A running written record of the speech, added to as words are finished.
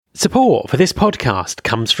Support for this podcast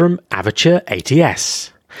comes from Avature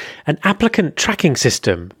ATS, an applicant tracking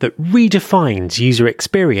system that redefines user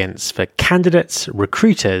experience for candidates,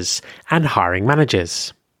 recruiters, and hiring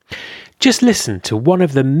managers. Just listen to one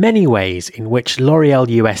of the many ways in which L'Oréal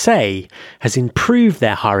USA has improved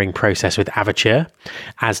their hiring process with Avature,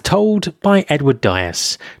 as told by Edward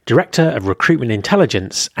Dias, Director of Recruitment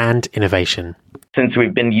Intelligence and Innovation. Since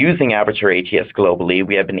we've been using Avature ATS globally,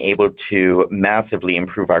 we have been able to massively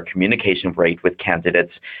improve our communication rate with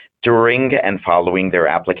candidates during and following their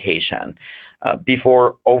application.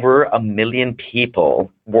 Before, over 1 million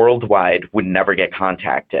people worldwide would never get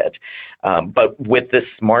contacted. But with this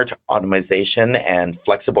smart automation and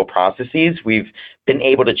flexible processes, we've been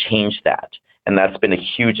able to change that. And that's been a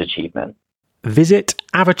huge achievement. Visit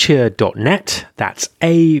avature.net, that's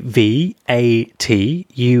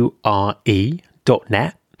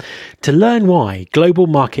AVATURE.net, to learn why global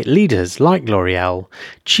market leaders like L'Oréal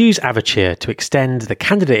choose Avature to extend the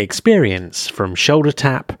candidate experience from shoulder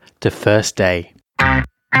tap to first day.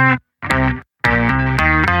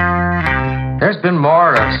 There's been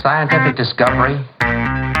more of scientific discovery,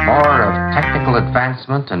 more of technical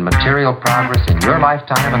advancement and material progress in your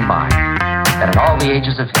lifetime and mine than in all the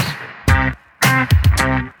ages of history.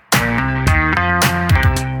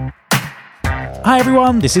 Hi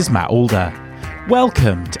everyone, this is Matt Alder.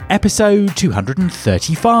 Welcome to episode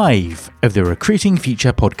 235 of the Recruiting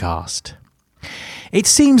Future podcast. It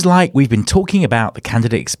seems like we've been talking about the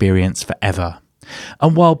candidate experience forever.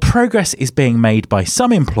 And while progress is being made by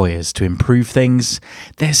some employers to improve things,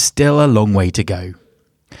 there's still a long way to go.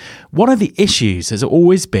 One of the issues has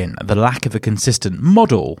always been the lack of a consistent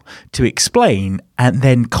model to explain and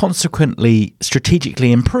then consequently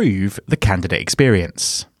strategically improve the candidate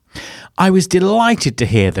experience. I was delighted to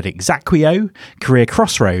hear that Exaquio, Career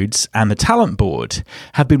Crossroads and the Talent Board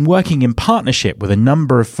have been working in partnership with a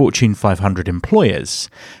number of Fortune 500 employers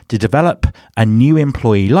to develop a new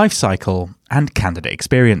employee lifecycle and candidate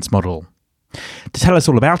experience model. To tell us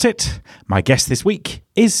all about it, my guest this week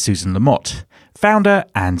is Susan Lamotte, founder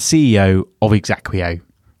and CEO of Exaquio.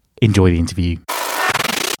 Enjoy the interview.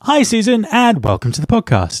 Hi, Susan, and welcome to the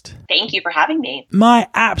podcast. Thank you for having me. My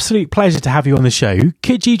absolute pleasure to have you on the show.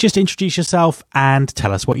 Could you just introduce yourself and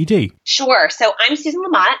tell us what you do? Sure. So I'm Susan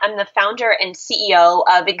Lamotte. I'm the founder and CEO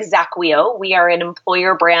of Exaquio. We are an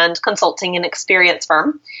employer brand consulting and experience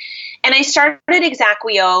firm. And I started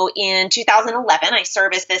Exaquio in 2011. I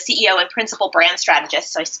serve as the CEO and principal brand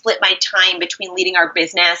strategist. So I split my time between leading our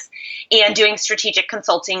business and doing strategic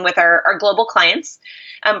consulting with our global clients.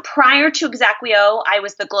 Prior to Exaquio, I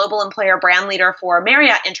was the global employer brand leader for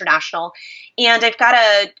Marriott International, and I've got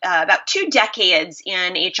about 2 decades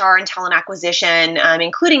in HR and talent acquisition,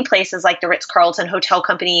 including places like the Ritz-Carlton Hotel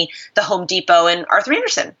Company, the Home Depot, and Arthur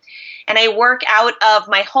Andersen. And I work out of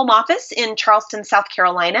my home office in Charleston, South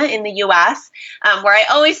Carolina in the U.S., where I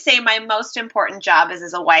always say my most important job is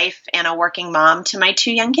as a wife and a working mom to my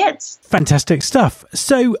 2 young kids. Fantastic stuff.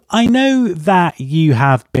 So I know that you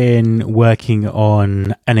have been working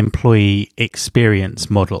on an employee experience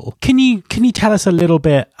model. Can you tell us a little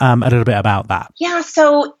bit about that? Yeah.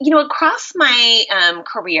 So, across my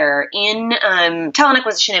career in talent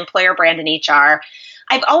acquisition, employer brand, and HR,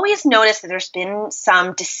 I've always noticed that there's been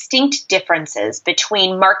some distinct differences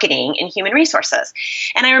between marketing and human resources.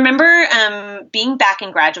 And I remember being back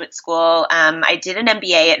in graduate school, I did an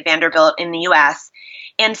MBA at Vanderbilt in the US,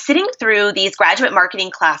 and sitting through these graduate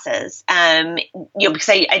marketing classes, because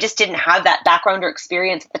I just didn't have that background or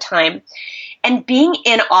experience at the time, and being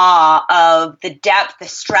in awe of the depth, the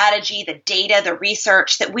strategy, the data, the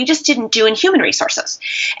research that we just didn't do in human resources.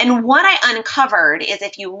 And what I uncovered is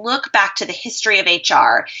if you look back to the history of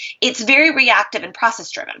HR, it's very reactive and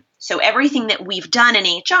process driven. So everything that we've done in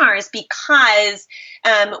HR is because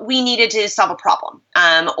we needed to solve a problem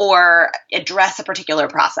or address a particular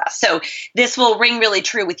process. So this will ring really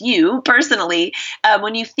true with you personally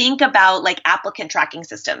when you think about like applicant tracking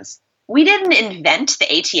systems. We didn't invent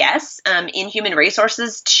the ATS in human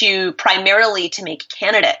resources primarily to make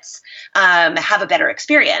candidates have a better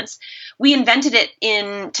experience. We invented it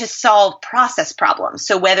to solve process problems.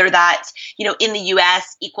 So whether that's, in the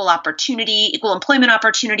US, equal employment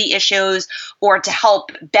opportunity issues, or to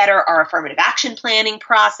help better our affirmative action planning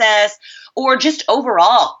process, or just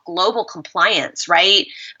overall global compliance, right?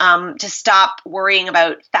 To stop worrying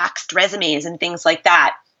about faxed resumes and things like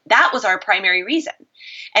that. That was our primary reason.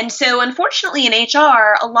 And so unfortunately in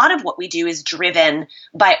HR, a lot of what we do is driven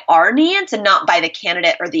by our needs and not by the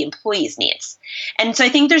candidate or the employee's needs. And so I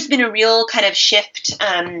think there's been a real kind of shift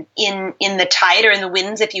in the tide or in the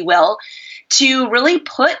winds, if you will, to really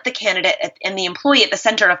put the candidate and the employee at the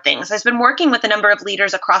center of things. I've been working with a number of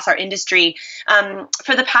leaders across our industry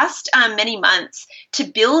for the past many months to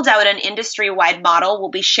build out an industry-wide model. We'll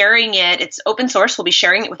be sharing it. It's open source. We'll be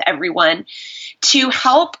sharing it with everyone to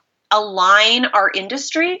help align our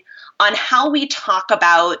industry on how we talk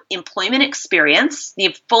about employment experience,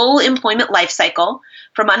 the full employment life cycle,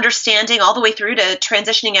 from understanding all the way through to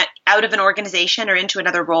transitioning out of an organization or into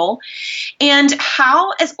another role, and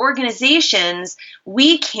how as organizations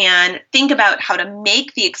we can think about how to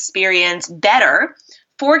make the experience better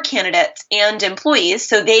for candidates and employees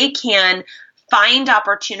so they can find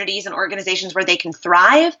opportunities in organizations where they can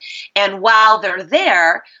thrive, and while they're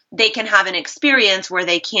there, they can have an experience where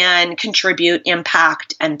they can contribute,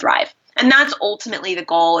 impact, and thrive. And that's ultimately the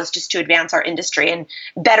goal, is just to advance our industry and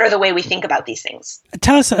better the way we think about these things.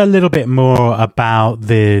 Tell us a little bit more about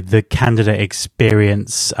the candidate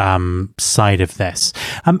experience side of this.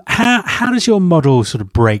 How does your model sort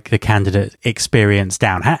of break the candidate experience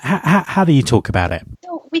down? How do you talk about it?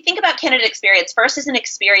 So we think about candidate experience first as an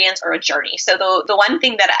experience or a journey. So the one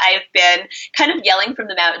thing that I've been kind of yelling from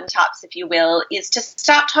the mountaintops, if you will, is to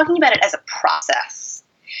stop talking about it as a process.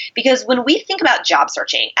 Because when we think about job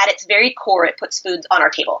searching, at its very core, it puts food on our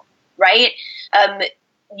table, right?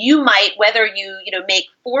 You might, whether you make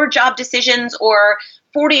 4 job decisions or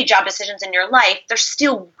 40 job decisions in your life, they're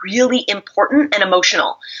still really important and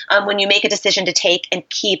emotional when you make a decision to take and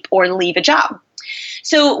keep or leave a job.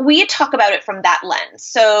 So we talk about it from that lens.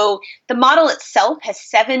 So the model itself has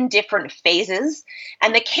 7 different phases,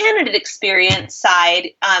 and the candidate experience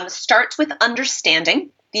side starts with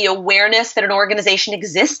understanding, the awareness that an organization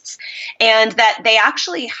exists and that they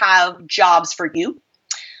actually have jobs for you.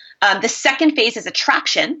 The second phase is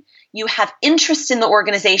attraction. You have interest in the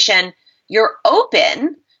organization. You're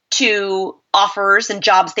open to offers and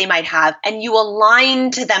jobs they might have, and you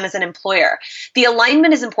align to them as an employer. The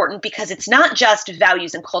alignment is important because it's not just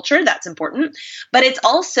values and culture, that's important, but it's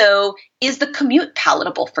also, is the commute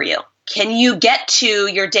palatable for you? Can you get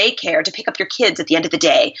to your daycare to pick up your kids at the end of the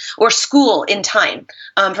day, or school in time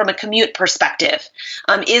from a commute perspective?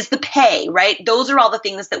 Is the pay, right? Those are all the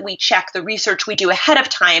things that we check, the research we do ahead of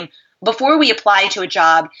time. Before we apply to a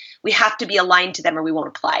job, we have to be aligned to them or we won't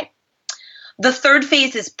apply. The third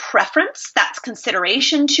phase is preference. That's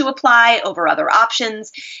consideration to apply over other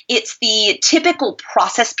options. It's the typical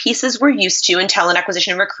process pieces we're used to in talent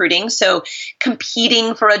acquisition and recruiting. So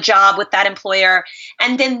competing for a job with that employer,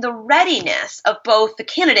 and then the readiness of both the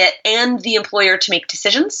candidate and the employer to make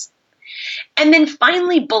decisions. And then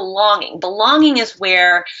finally, belonging. Belonging is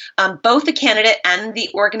where both the candidate and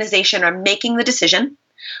the organization are making the decision.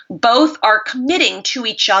 Both are committing to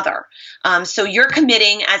each other. So you're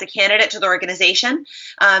committing as a candidate to the organization.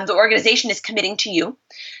 The organization is committing to you.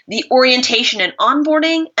 The orientation and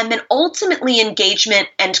onboarding, and then ultimately engagement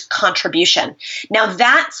and contribution. Now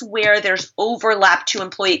that's where there's overlap to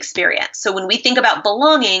employee experience. So when we think about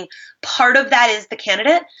belonging, part of that is the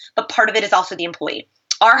candidate, but part of it is also the employee.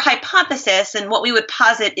 Our hypothesis and what we would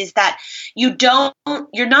posit is that you're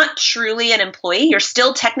not truly an employee. You're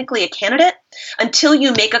still technically a candidate until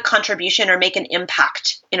you make a contribution or make an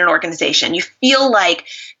impact in an organization. You feel like,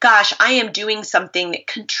 gosh, I am doing something that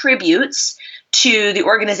contributes to the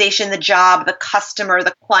organization, the job, the customer,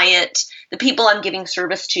 the client, the people I'm giving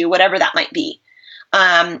service to, whatever that might be.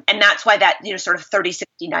 And that's why that, sort of 30,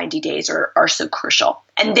 60, 90 days are so crucial.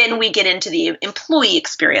 And then we get into the employee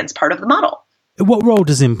experience part of the model. What role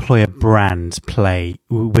does employer brand play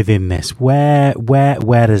within this? Where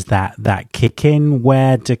does that kick in?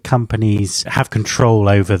 Where do companies have control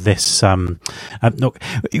over this? Where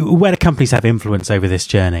do companies have influence over this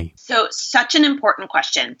journey? So, such an important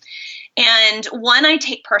question. And one I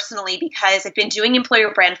take personally because I've been doing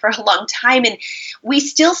employer brand for a long time, and we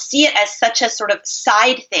still see it as such a sort of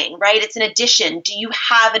side thing, right? It's an addition. Do you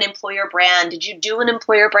have an employer brand? Did you do an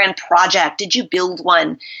employer brand project? Did you build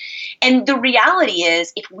one? And the reality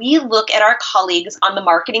is, if we look at our colleagues on the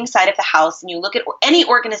marketing side of the house, and you look at any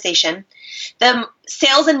organization, the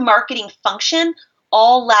sales and marketing function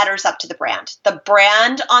all ladders up to the brand. The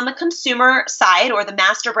brand on the consumer side, or the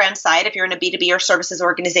master brand side, if you're in a B2B or services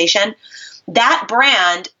organization, that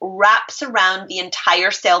brand wraps around the entire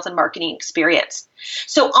sales and marketing experience.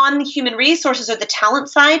 So on the human resources or the talent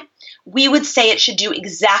side, we would say it should do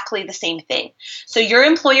exactly the same thing. So your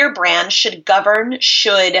employer brand should govern,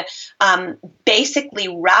 basically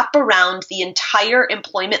wrap around the entire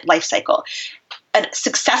employment lifecycle.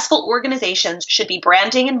 successful organizations should be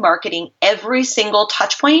branding and marketing every single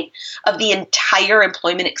touch point of the entire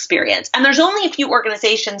employment experience. And there's only a few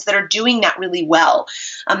organizations that are doing that really well.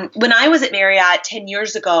 When I was at Marriott 10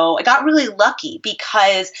 years ago, I got really lucky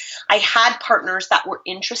because I had partners that were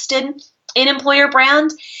interested in employer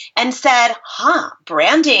brand and said,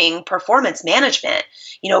 branding, performance management,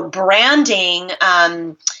 branding,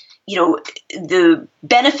 the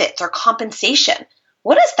benefits or compensation.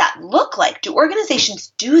 What does that look like? Do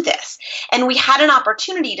organizations do this? And we had an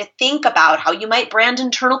opportunity to think about how you might brand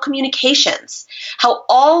internal communications, how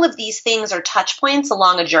all of these things are touch points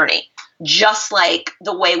along a journey, just like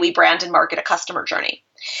the way we brand and market a customer journey.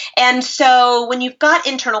 And so when you've got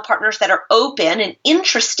internal partners that are open and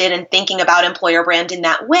interested in thinking about employer brand in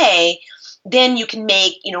that way, then you can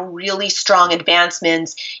make, really strong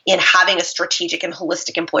advancements in having a strategic and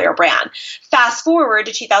holistic employer brand. Fast forward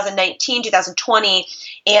to 2019, 2020,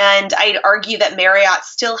 and I'd argue that Marriott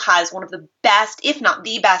still has one of the best, if not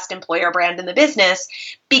the best, employer brand in the business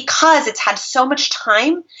because it's had so much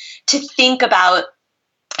time to think about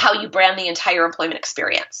how you brand the entire employment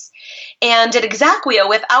experience. And at Exaquio,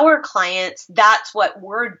 with our clients, that's what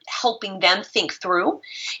we're helping them think through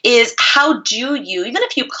is how do you, even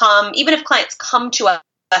if clients come to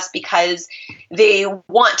us because they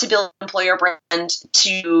want to build an employer brand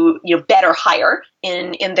to better hire,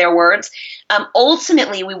 in their words,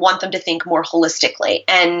 ultimately we want them to think more holistically.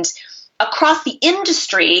 And across the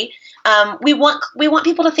industry, we want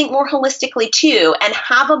people to think more holistically too and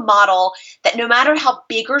have a model that no matter how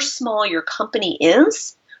big or small your company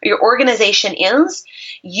is, your organization is,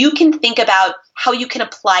 you can think about how you can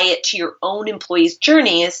apply it to your own employees'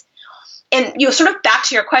 journeys. And sort of back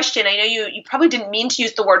to your question, I know you probably didn't mean to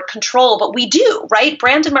use the word control, but we do, right?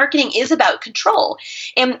 Brand and marketing is about control.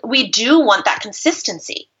 And we do want that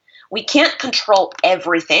consistency. We can't control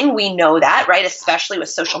everything. We know that, right? Especially with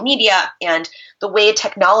social media and the way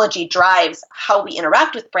technology drives how we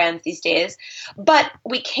interact with brands these days. But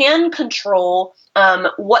we can control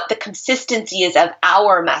what the consistency is of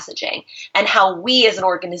our messaging and how we as an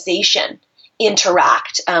organization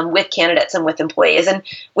interact with candidates and with employees. And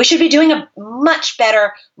we should be doing a much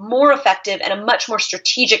better, more effective, and a much more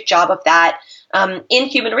strategic job of that in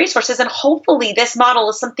human resources. And hopefully this model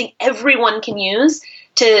is something everyone can use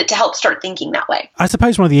to help start thinking that way. I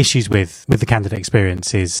suppose one of the issues with the candidate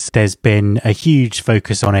experience is there's been a huge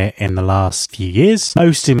focus on it in the last few years.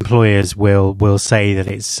 Most employers will say that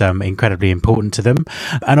it's incredibly important to them.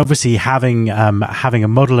 And obviously having a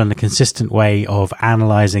model and a consistent way of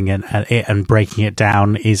analysing it and breaking it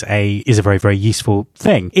down is a very, very useful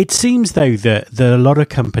thing. It seems though that a lot of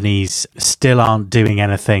companies still aren't doing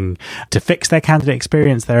anything to fix their candidate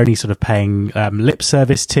experience. They're only sort of paying lip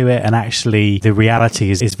service to it, and actually the reality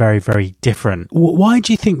is very, very different. Why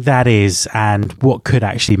do you think that is, and what could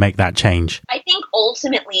actually make that change? I think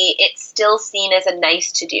ultimately it's still seen as a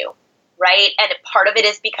nice to do, right? And part of it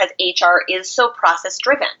is because HR is so process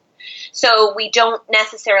driven. So we don't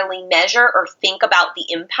necessarily measure or think about the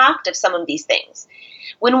impact of some of these things.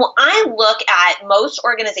 When I look at most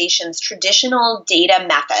organizations' traditional data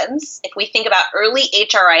methods, if we think about early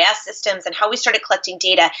HRIS systems and how we started collecting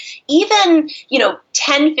data, even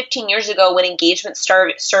 10, 15 years ago when engagement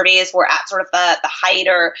surveys were at sort of the height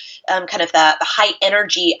or kind of the high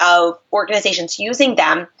energy of organizations using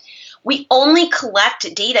them, we only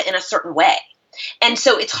collect data in a certain way. And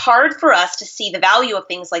so it's hard for us to see the value of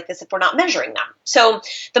things like this if we're not measuring them. So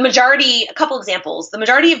a couple examples, the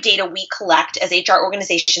majority of data we collect as HR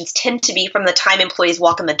organizations tend to be from the time employees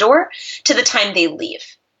walk in the door to the time they leave.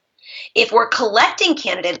 If we're collecting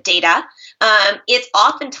candidate data, it's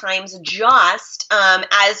oftentimes just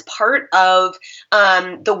as part of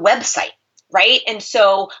the website, right? And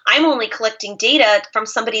so I'm only collecting data from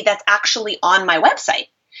somebody that's actually on my website.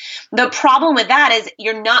 The problem with that is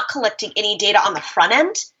you're not collecting any data on the front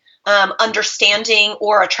end, understanding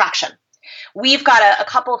or attraction. We've got a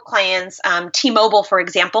couple of clients, T-Mobile, for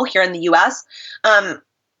example, here in the US.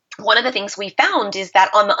 One of the things we found is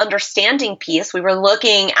that on the understanding piece, we were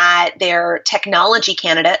looking at their technology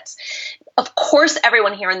candidates. Of course,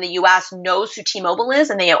 everyone here in the US knows who T-Mobile is,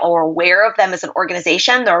 and they are aware of them as an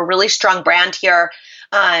organization. They're a really strong brand here.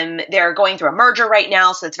 They're going through a merger right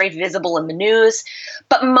now, so it's very visible in the news.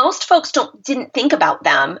 But most folks didn't think about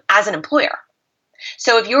them as an employer.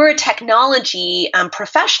 So if you're a technology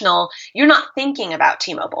professional, you're not thinking about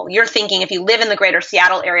T-Mobile. You're thinking, if you live in the greater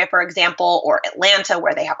Seattle area, for example, or Atlanta,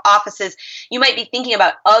 where they have offices, you might be thinking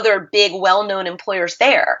about other big, well-known employers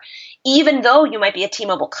there, even though you might be a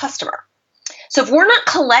T-Mobile customer. So if we're not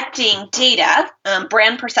collecting data,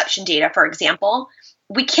 brand perception data, for example,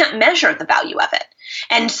 we can't measure the value of it.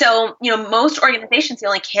 And so, most organizations, the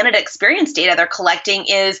only candidate experience data they're collecting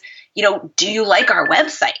is, do you like our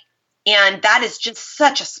website? And that is just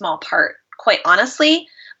such a small part, quite honestly,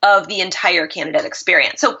 of the entire candidate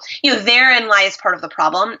experience. So, therein lies part of the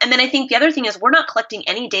problem. And then I think the other thing is we're not collecting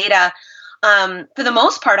any data for the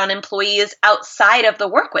most part on employees outside of the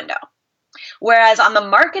work window. Whereas on the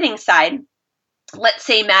marketing side, let's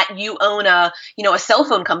say, Matt, you own a cell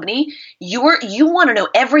phone company. You want to know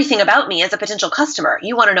everything about me as a potential customer.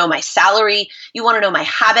 You want to know my salary. You want to know my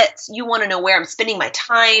habits. You want to know where I'm spending my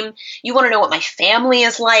time. You want to know what my family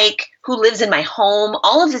is like, who lives in my home,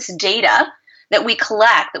 all of this data that we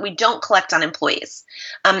collect that we don't collect on employees.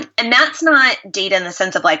 And that's not data in the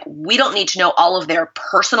sense of like, we don't need to know all of their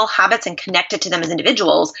personal habits and connect it to them as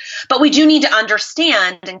individuals, but we do need to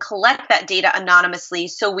understand and collect that data anonymously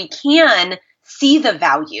so we can see the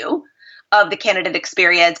value of the candidate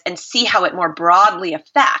experience and see how it more broadly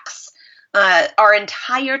affects our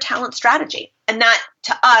entire talent strategy. And that,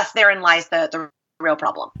 to us, therein lies the real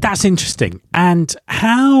problem. That's interesting. And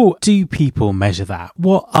how do people measure that?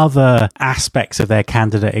 What other aspects of their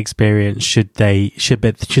candidate experience should they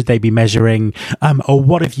be measuring? Or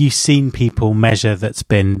what have you seen people measure that's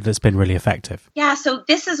been really effective? Yeah, so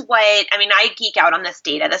this is what I geek out on this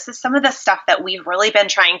data. This is some of the stuff that we've really been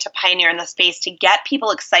trying to pioneer in the space to get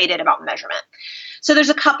people excited about measurement. So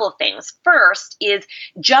there's a couple of things. First is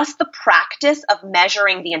just the practice of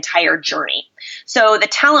measuring the entire journey. So the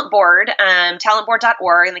Talent Board,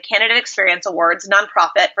 talentboard.org, and the Candidate Experience Awards,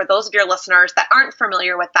 nonprofit, for those of your listeners that aren't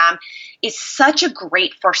familiar with them, is such a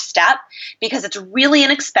great first step because it's really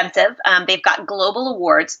inexpensive. They've got global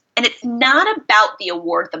awards, and it's not about the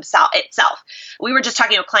award itself. We were just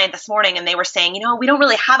talking to a client this morning, and they were saying, we don't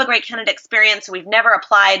really have a great candidate experience, so we've never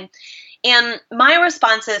applied. And my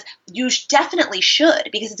response is, you definitely should,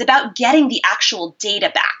 because it's about getting the actual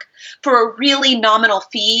data back for a really nominal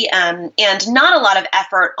fee and not a lot of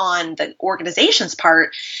effort on the organization's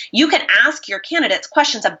part. You can ask your candidates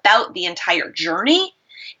questions about the entire journey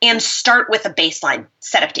and start with a baseline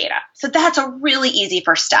set of data. So that's a really easy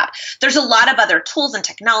first step. There's a lot of other tools and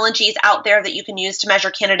technologies out there that you can use to measure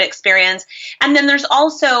candidate experience. And then there's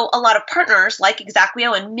also a lot of partners like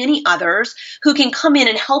Xactwio and many others who can come in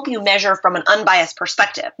and help you measure from an unbiased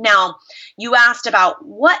perspective. Now, you asked about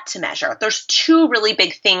what to measure. There's two really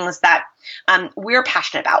big things that we're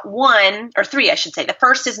passionate about. One, or three, I should say. The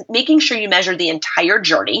first is making sure you measure the entire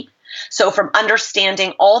journey. So from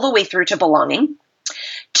understanding all the way through to belonging.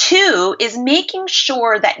 Two is making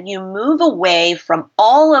sure that you move away from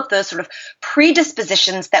all of the sort of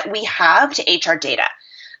predispositions that we have to HR data.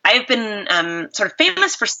 I've been sort of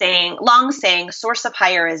famous for long saying, source of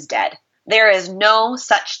hire is dead. There is no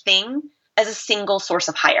such thing as a single source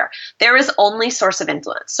of hire. There is only source of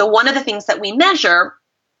influence. So one of the things that we measure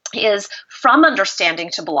is from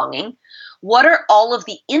understanding to belonging, what are all of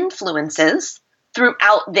the influences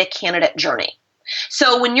throughout the candidate journey?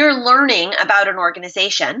 So when you're learning about an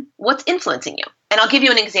organization, what's influencing you? And I'll give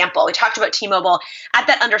you an example. We talked about T-Mobile. At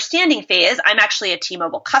that understanding phase, I'm actually a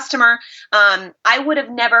T-Mobile customer. I would have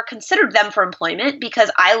never considered them for employment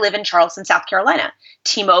because I live in Charleston, South Carolina.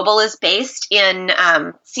 T-Mobile is based in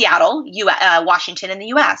Seattle, Washington in the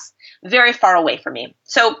U.S., very far away from me.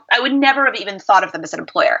 So I would never have even thought of them as an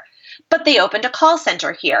employer. But they opened a call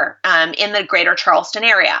center here in the greater Charleston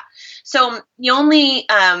area. So the only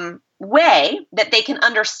way that they can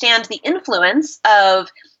understand the influence of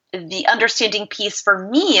the understanding piece for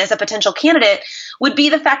me as a potential candidate would be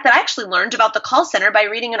the fact that I actually learned about the call center by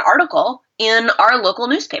reading an article in our local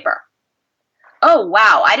newspaper. Oh,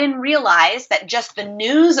 wow. I didn't realize that just the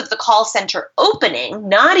news of the call center opening,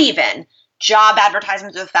 not even job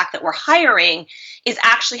advertisements of the fact that we're hiring, is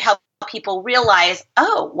actually how people realize,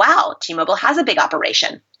 oh, wow, T-Mobile has a big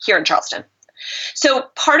operation here in Charleston. So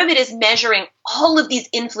part of it is measuring all of these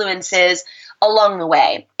influences along the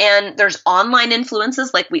way. And there's online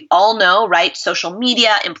influences like we all know, right? Social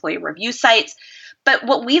media, employee review sites. But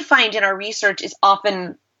what we find in our research is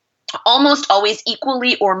often almost always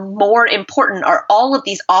equally or more important are all of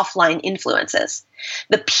these offline influences.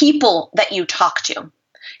 The people that you talk to.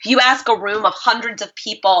 If you ask a room of hundreds of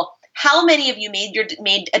people, how many of you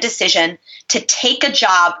made a decision to take a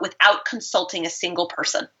job without consulting a single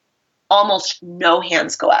person? Almost no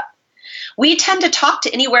hands go up. We tend to talk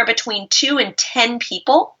to anywhere between 2 and 10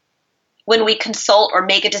 people when we consult or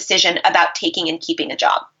make a decision about taking and keeping a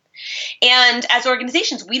job. And as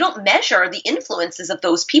organizations, we don't measure the influences of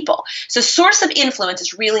those people. So source of influence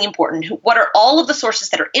is really important. What are all of the sources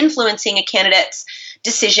that are influencing a candidate's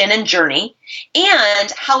decision and journey?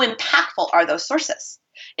 And how impactful are those sources?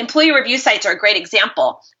 Employee review sites are a great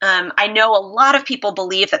example. I know a lot of people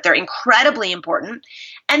believe that they're incredibly important,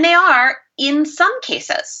 and they are in some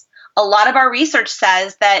cases. A lot of our research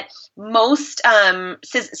says that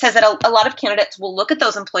says that a lot of candidates will look at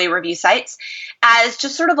those employee review sites as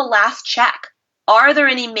just sort of a last check. Are there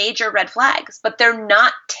any major red flags? But they're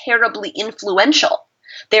not terribly influential.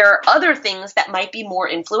 There are other things that might be more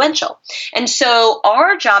influential. And so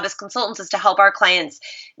our job as consultants is to help our clients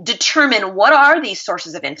determine what are these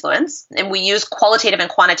sources of influence. And we use qualitative and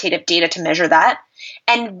quantitative data to measure that.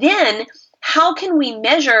 And then how can we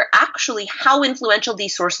measure actually how influential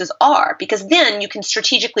these sources are? Because then you can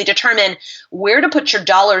strategically determine where to put your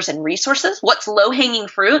dollars and resources, what's low-hanging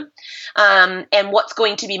fruit, and what's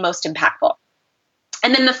going to be most impactful.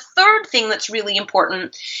 And then the third thing that's really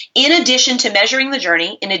important, in addition to measuring the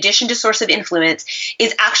journey, in addition to source of influence,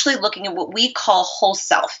 is actually looking at what we call whole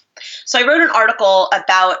self. So I wrote an article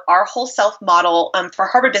about our whole self model for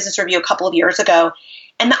Harvard Business Review a couple of years ago.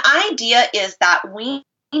 And the idea is that we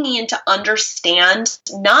need to understand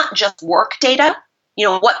not just work data,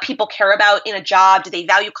 what people care about in a job. Do they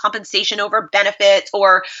value compensation over benefits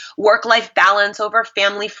or work-life balance over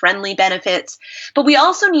family-friendly benefits? But we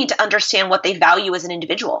also need to understand what they value as an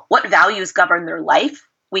individual. What values govern their life?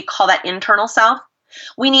 We call that internal self.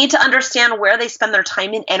 We need to understand where they spend their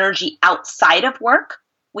time and energy outside of work.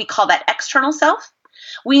 We call that external self.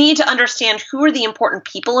 We need to understand who are the important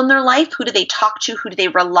people in their life. Who do they talk to? Who do they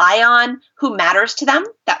rely on? Who matters to them?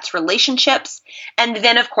 That's relationships. And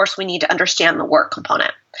then, of course, we need to understand the work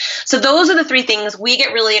component. So those are the three things we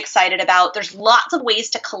get really excited about. There's lots of ways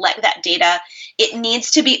to collect that data. It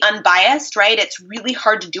needs to be unbiased, right? It's really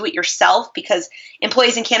hard to do it yourself because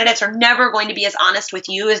employees and candidates are never going to be as honest with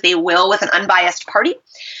you as they will with an unbiased party.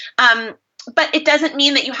 But it doesn't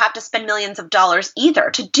mean that you have to spend millions of dollars either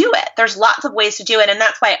to do it. There's lots of ways to do it. And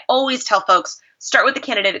that's why I always tell folks, start with the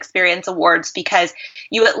Candidate Experience Awards because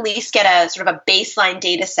you at least get a sort of a baseline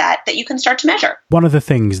data set that you can start to measure. One of the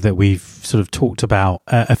things that we've sort of talked about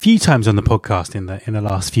a few times on the podcast in the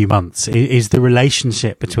last few months is the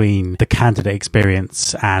relationship between the candidate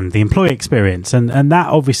experience and the employee experience, and that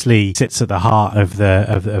obviously sits at the heart of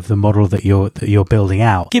the model that you're building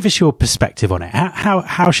out. Give us your perspective on it.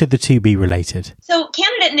 How should the two be related? So,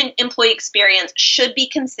 candidate and employee experience should be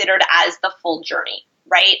considered as the full journey.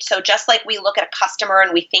 Right? So just like we look at a customer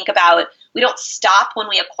and we don't stop when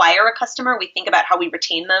we acquire a customer, we think about how we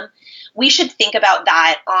retain them. We should think about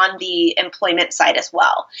that on the employment side as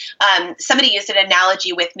well. Somebody used an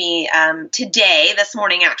analogy with me this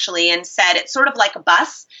morning actually, and said it's sort of like a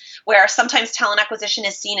bus where sometimes talent acquisition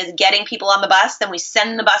is seen as getting people on the bus, then we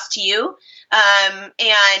send the bus to you,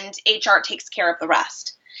 and HR takes care of the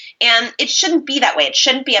rest. And it shouldn't be that way. It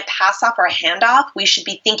shouldn't be a pass off or a handoff. We should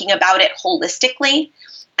be thinking about it holistically.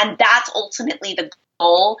 And that's ultimately the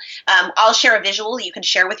goal. I'll share a visual you can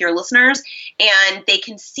share with your listeners, and they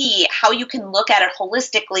can see how you can look at it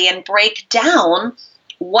holistically and break down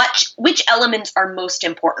which elements are most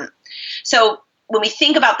important. So when we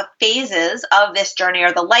think about the phases of this journey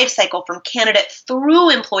or the life cycle from candidate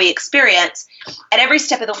through employee experience, at every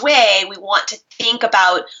step of the way, we want to think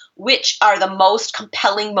about which are the most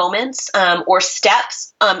compelling moments or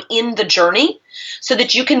steps in the journey so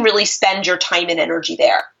that you can really spend your time and energy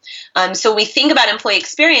there. So we think about employee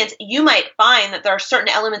experience, you might find that there are certain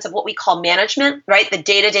elements of what we call management, right? The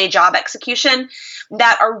day-to-day job execution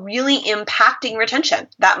that are really impacting retention.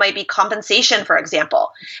 That might be compensation, for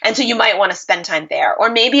example. And so you might want to spend time there. Or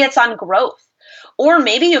maybe it's on growth. Or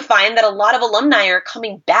maybe you find that a lot of alumni are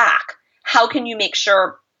coming back. How can you make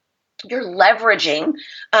sure you're leveraging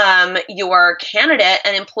your candidate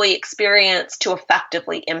and employee experience to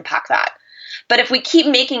effectively impact that? But if we keep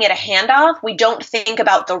making it a handoff, we don't think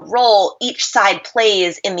about the role each side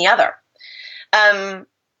plays in the other.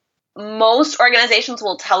 Most organizations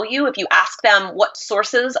will tell you, if you ask them what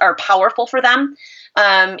sources are powerful for them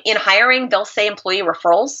in hiring, they'll say employee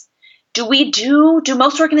referrals. Do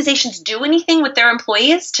most organizations do anything with their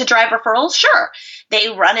employees to drive referrals? Sure. They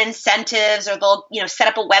run incentives, or they'll, set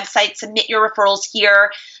up a website, submit your referrals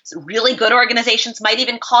here. So really good organizations might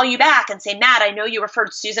even call you back and say, Matt, I know you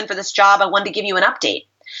referred Susan for this job. I wanted to give you an update.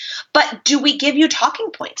 But do we give you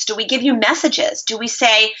talking points? Do we give you messages? Do we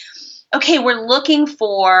say, okay, we're looking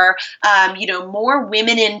for, more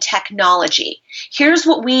women in technology. Here's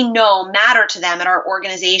what we know matter to them at our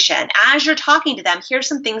organization. As you're talking to them, here's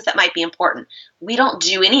some things that might be important. We don't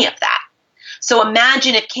do any of that. So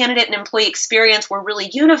imagine if candidate and employee experience were really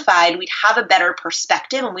unified, we'd have a better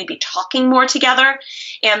perspective and we'd be talking more together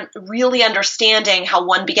and really understanding how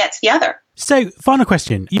one begets the other. So, final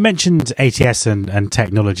question. You mentioned ATS and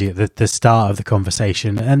technology at the start of the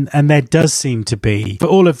conversation, and there does seem to be, for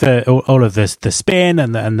all of the spin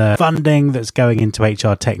and the funding that's going into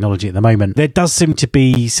HR technology at the moment, there does seem to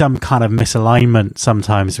be some kind of misalignment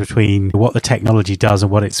sometimes between what the technology does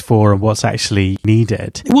and what it's for and what's actually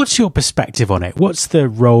needed. What's your perspective on it? What's the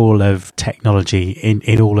role of technology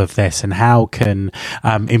in all of this, and how can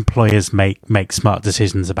employers make smart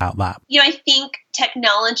decisions about that? I think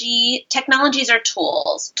technologies are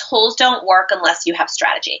tools. Tools don't work unless you have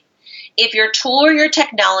strategy. If your tool or your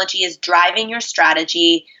technology is driving your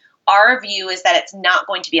strategy, our view is that it's not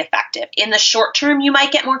going to be effective. In the short term, you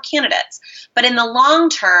might get more candidates, but in the long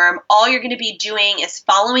term, all you're going to be doing is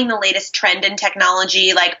following the latest trend in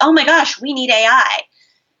technology, like, oh my gosh, we need AI,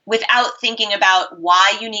 without thinking about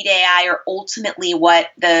why you need AI or ultimately what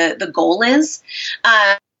the goal is.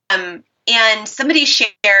 And somebody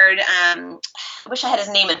shared, I wish I had his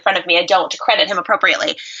name in front of me. I don't, to credit him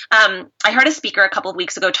appropriately. I heard a speaker a couple of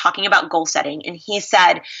weeks ago talking about goal setting, and he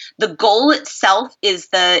said the goal itself is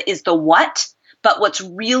the what, but what's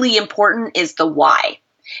really important is the why.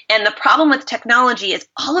 And the problem with technology is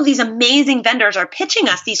all of these amazing vendors are pitching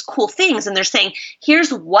us these cool things, and they're saying,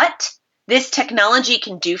 here's what this technology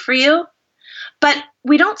can do for you, but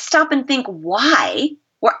we don't stop and think why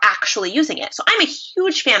we're actually using it. So I'm a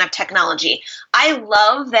huge fan of technology. I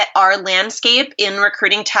love that our landscape in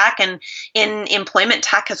recruiting tech and in employment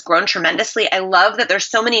tech has grown tremendously. I love that there's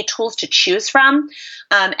so many tools to choose from,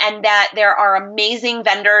 and that there are amazing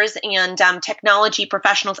vendors and technology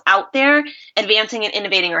professionals out there advancing and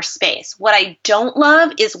innovating our space. What I don't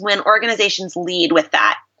love is when organizations lead with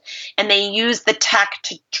that, and they use the tech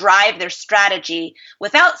to drive their strategy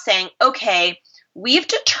without saying, okay, we've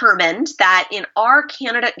determined that in our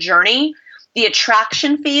candidate journey, the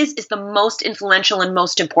attraction phase is the most influential and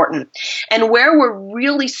most important. And where we're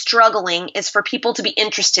really struggling is for people to be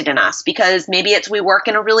interested in us, because maybe it's we work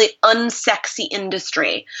in a really unsexy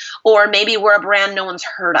industry, or maybe we're a brand no one's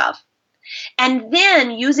heard of. And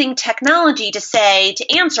then using technology to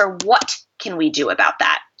answer what can we do about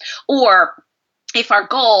that? Or if our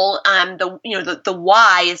goal, the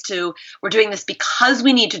why is we're doing this because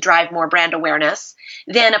we need to drive more brand awareness,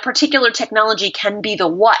 then a particular technology can be the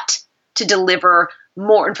what to deliver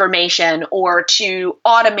more information or to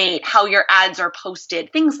automate how your ads are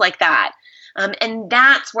posted, things like that. And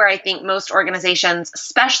that's where I think most organizations,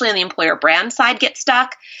 especially on the employer brand side, get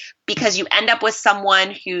stuck, because you end up with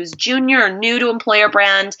someone who's junior or new to employer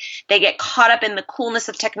brand. They get caught up in the coolness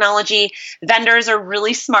of technology. Vendors are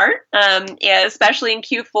really smart, especially in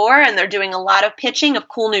Q4, and they're doing a lot of pitching of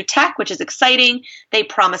cool new tech, which is exciting. They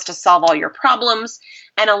promise to solve all your problems.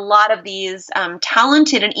 And a lot of these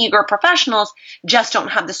talented and eager professionals just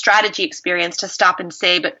don't have the strategy experience to stop and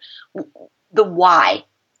say, but the why.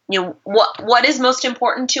 What is most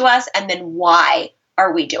important to us, and then why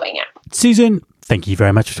are we doing it? Susan, thank you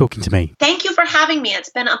very much for talking to me. Thank you for having me. It's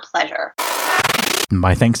been a pleasure.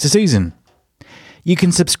 My thanks to Susan. You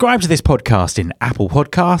can subscribe to this podcast in Apple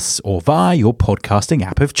Podcasts or via your podcasting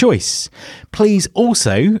app of choice. Please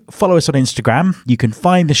also follow us on Instagram. You can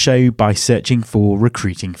find the show by searching for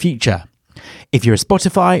Recruiting Future. If you're a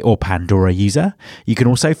Spotify or Pandora user, you can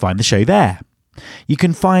also find the show there. You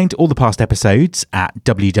can find all the past episodes at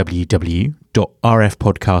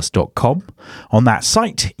www.rfpodcast.com. On that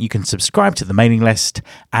site, you can subscribe to the mailing list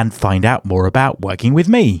and find out more about working with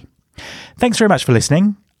me. Thanks very much for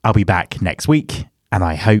listening. I'll be back next week, and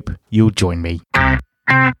I hope you'll join me.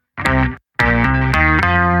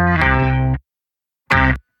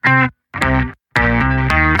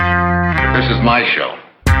 This is my show.